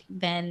feel like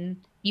then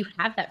you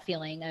have that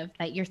feeling of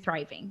that you're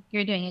thriving.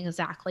 You're doing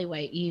exactly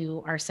what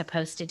you are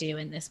supposed to do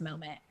in this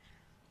moment.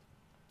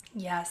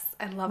 Yes,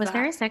 I love that. Was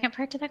there a second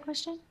part to that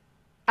question?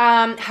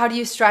 How do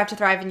you strive to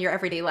thrive in your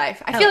everyday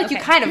life? I feel like okay.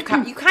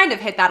 you kind of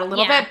hit that a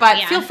little bit, but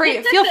feel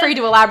free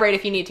to elaborate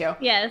if you need to.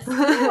 Yes.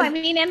 No, I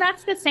mean, and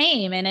that's the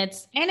same. And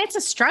it's a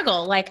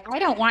struggle. Like, I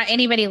don't want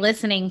anybody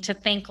listening to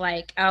think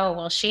like, oh,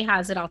 well, she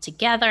has it all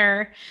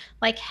together.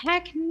 Like,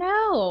 heck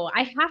no.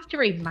 I have to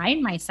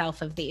remind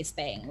myself of these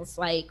things.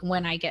 Like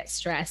when I get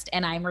stressed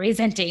and I'm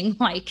resenting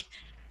like,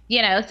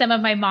 some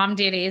of my mom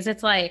duties,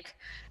 it's like,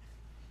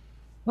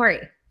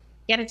 Cory,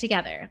 get it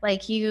together.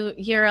 Like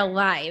you're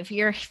alive,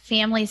 your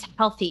family's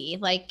healthy.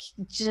 Like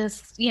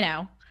just,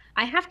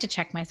 I have to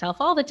check myself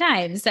all the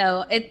time.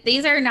 So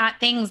these are not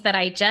things that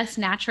I just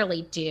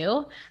naturally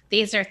do.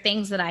 These are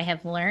things that I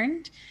have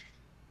learned.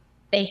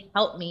 They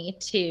help me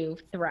to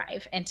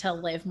thrive and to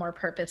live more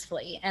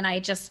purposefully. And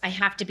I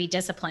have to be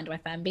disciplined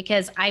with them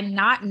because I'm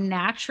not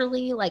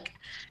naturally like,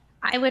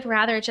 I would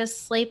rather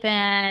just sleep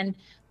in,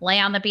 lay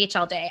on the beach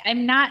all day.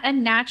 I'm not a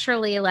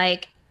naturally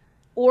like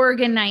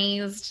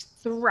organized,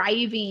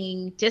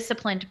 thriving,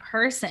 disciplined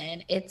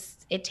person.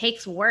 It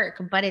takes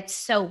work, but it's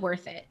so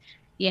worth it.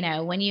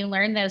 When you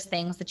learn those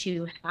things that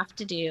you have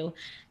to do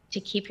to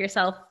keep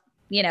yourself,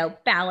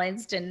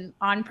 balanced and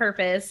on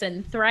purpose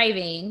and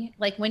thriving,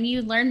 like when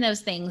you learn those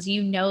things,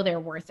 they're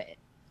worth it.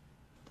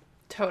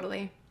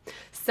 Totally.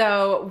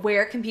 So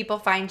where can people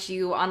find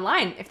you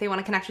online if they want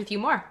to connect with you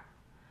more?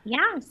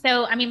 Yeah.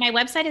 So, I mean, my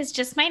website is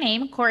just my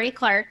name, Cory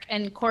Clark,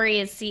 and Cory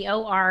is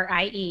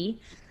Corie.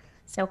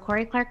 So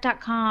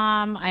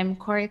CoryClark.com. I'm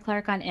Cory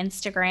Clark on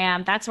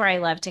Instagram. That's where I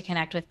love to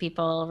connect with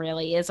people,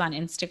 really, is on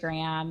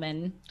Instagram.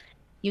 And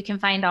you can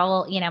find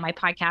all, my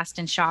podcast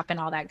and shop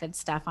and all that good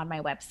stuff on my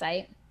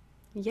website.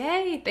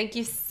 Yay. Thank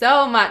you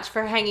so much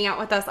for hanging out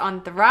with us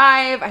on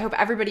Thrive. I hope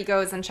everybody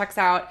goes and checks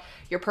out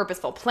your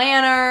purposeful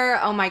planner.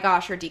 Oh my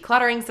gosh, your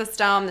decluttering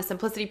system, the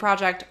Simplicity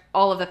Project,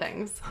 all of the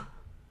things.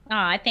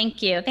 Oh,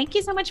 thank you. Thank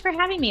you so much for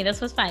having me.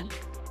 This was fun.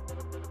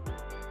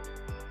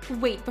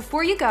 Wait,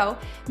 before you go,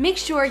 make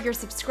sure you're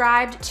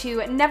subscribed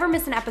to never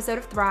miss an episode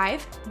of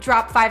Thrive.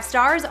 Drop 5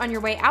 stars on your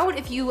way out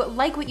if you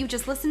like what you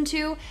just listened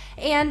to,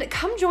 and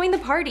come join the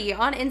party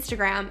on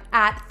Instagram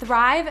at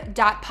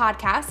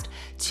thrive.podcast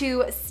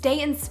to stay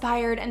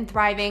inspired and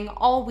thriving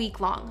all week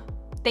long.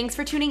 Thanks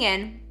for tuning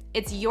in.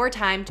 It's your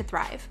time to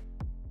thrive.